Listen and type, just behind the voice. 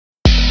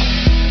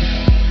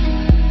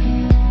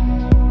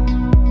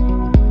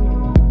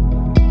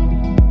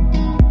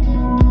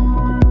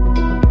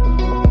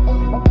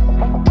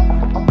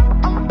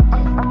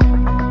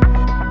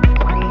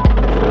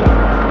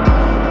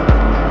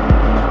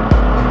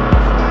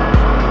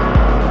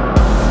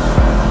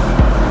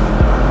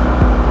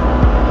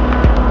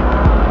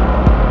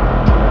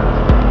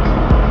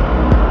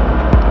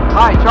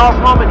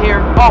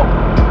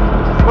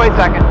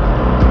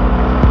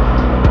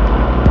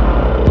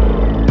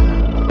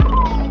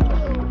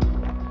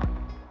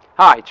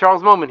Hi,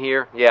 CharlesMoman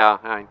here.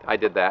 Yeah, I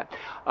did that.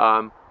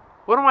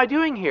 What am I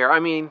doing here? I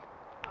mean,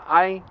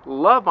 I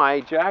love my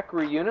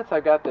Jackery units.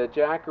 I've got the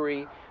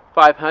Jackery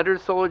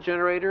 500 solar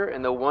generator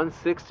and the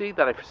 160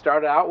 that I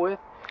started out with.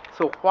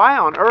 So why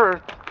on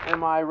earth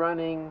am I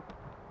running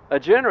a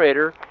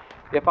generator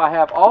if I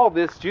have all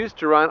this juice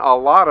to run a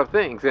lot of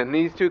things? And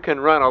these two can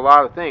run a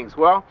lot of things.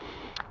 Well,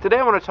 today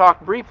I want to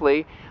talk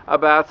briefly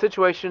about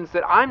situations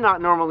that I'm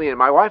not normally in.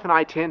 My wife and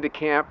I tend to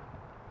camp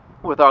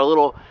with our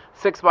little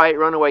 6x8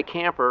 runaway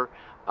camper,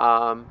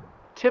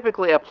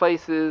 typically at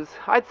places,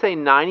 I'd say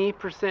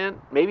 90%,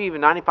 maybe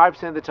even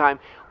 95% of the time,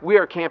 we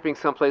are camping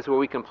someplace where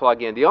we can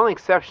plug in. The only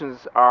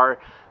exceptions are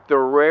the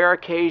rare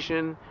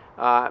occasion,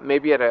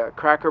 maybe at a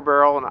Cracker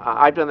Barrel, and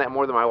I've done that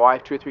more than my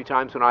wife 2 or 3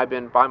 times when I've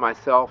been by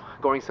myself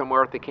going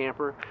somewhere with the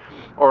camper.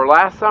 Or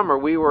last summer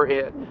we were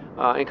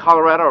in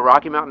Colorado,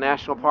 Rocky Mountain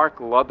National Park.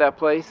 Loved that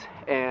place,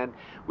 and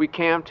we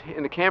camped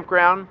in the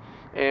campground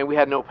and we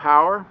had no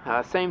power.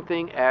 Same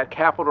thing at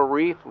Capitol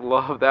Reef.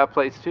 Love that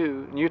place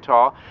too. In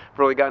Utah, I've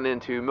really gotten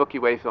into Milky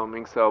Way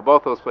filming, so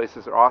both those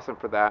places are awesome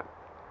for that.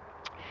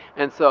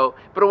 And so,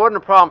 but it wasn't a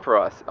problem for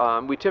us.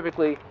 We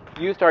typically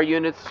used our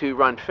units to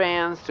run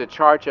fans, to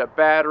charge up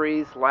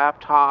batteries,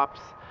 laptops,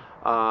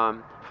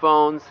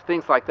 phones,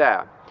 things like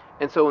that.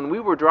 And so when we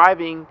were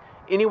driving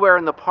anywhere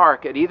in the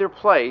park at either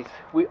place,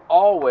 we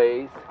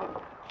always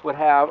would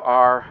have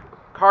our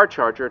car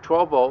charger,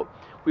 12 volt.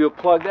 We would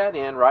plug that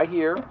in right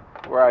here,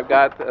 where I've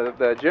got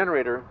the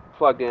generator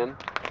plugged in,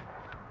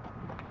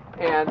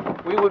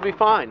 and we would be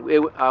fine. We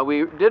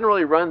didn't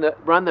really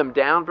run them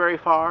down very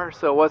far,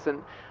 so it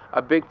wasn't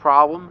a big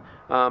problem.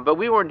 But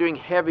we weren't doing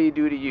heavy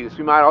duty use.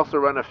 We might also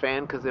run a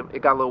fan because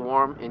it got a little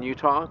warm in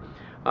Utah.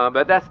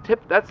 But that's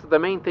the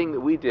main thing that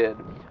we did.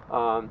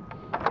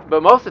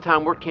 But most of the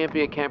time we're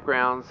camping at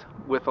campgrounds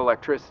with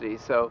electricity,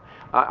 so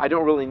I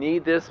don't really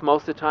need this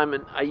most of the time,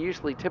 and I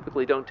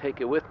typically don't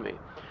take it with me.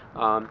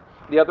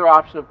 The other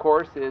option, of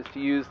course, is to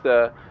use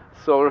the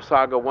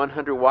SolarSaga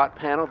 100 watt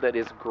panel. That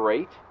is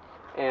great,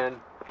 and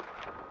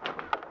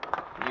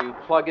you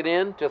plug it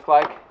in just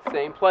like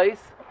same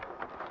place,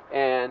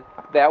 and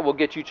that will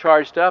get you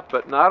charged up,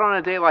 but not on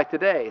a day like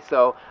today.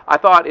 So I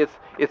thought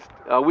it's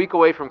a week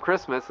away from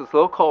Christmas. It's a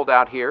little cold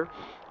out here.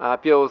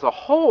 If it was a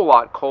whole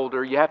lot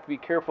colder, you have to be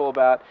careful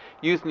about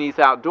using these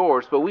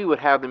outdoors, but we would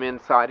have them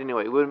inside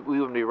anyway. We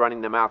wouldn't be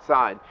running them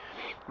outside.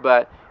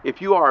 But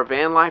if you are a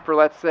van lifer,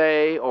 let's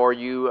say, or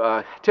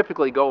you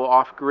typically go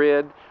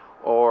off-grid,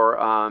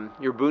 or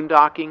you're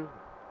boondocking,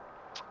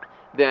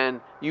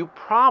 then you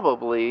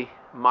probably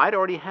might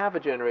already have a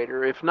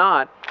generator. If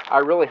not, I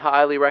really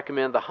highly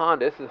recommend the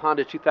Honda. This is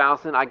Honda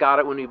 2000. I got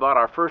it when we bought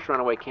our first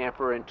runaway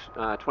camper in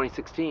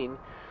 2016,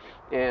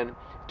 and it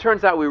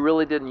turns out we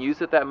really didn't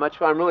use it that much,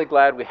 but I'm really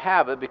glad we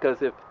have it,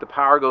 because if the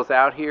power goes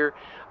out here,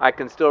 I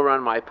can still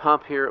run my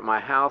pump here at my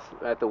house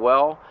at the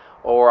well,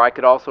 or I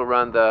could also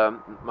run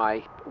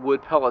my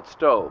wood pellet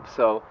stove.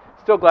 So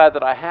still glad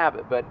that I have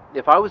it. But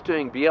if I was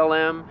doing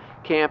BLM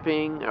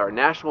camping or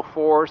national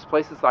forest,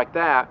 places like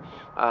that,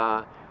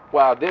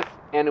 wow,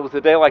 and it was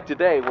a day like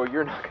today where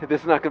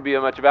this is not going to be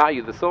of much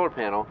value, the solar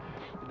panel,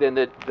 then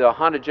the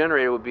Honda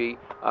generator would be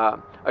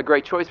a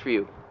great choice for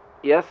you.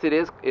 Yes, it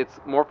is. It's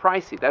more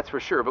pricey, that's for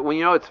sure. But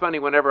it's funny,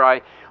 whenever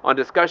on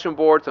discussion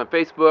boards on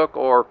Facebook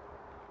or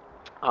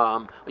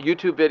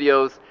YouTube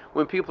videos,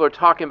 when people are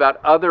talking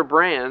about other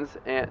brands,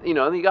 and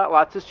you got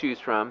lots to choose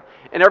from,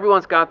 and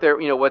everyone's got their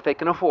what they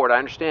can afford. I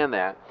understand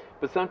that,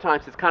 but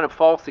sometimes it's kind of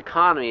false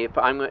economy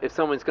if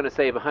someone's going to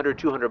save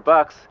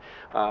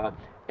 $100-200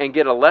 and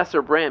get a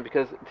lesser brand,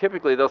 because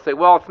typically they'll say,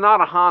 well, it's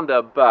not a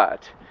Honda,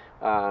 but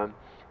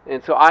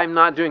and so I'm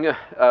not doing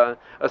a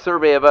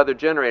survey of other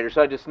generators.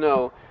 I just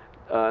know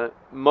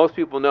most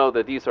people know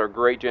that these are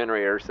great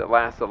generators that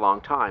last a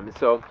long time. And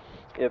so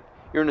if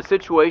you're in a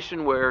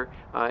situation where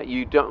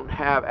you don't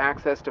have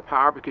access to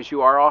power because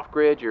you are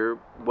off-grid, you're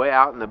way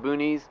out in the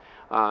boonies,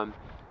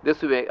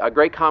 this would be a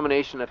great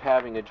combination of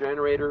having a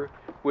generator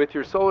with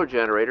your solar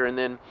generator, and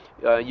then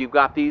you've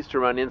got these to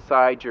run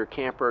inside your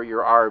camper,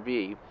 your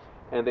RV,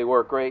 and they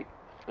work great,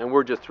 and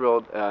we're just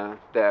thrilled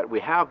that we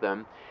have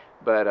them.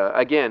 But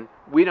again,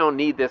 we don't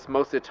need this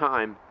most of the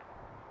time.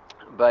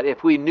 But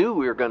if we knew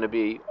we were going to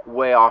be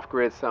way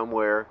off-grid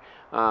somewhere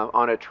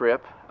on a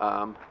trip,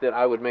 then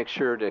I would make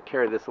sure to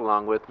carry this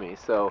along with me.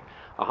 So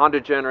a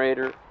Honda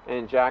generator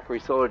and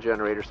Jackery solar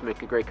generators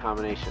make a great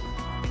combination.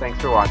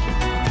 Thanks for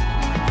watching.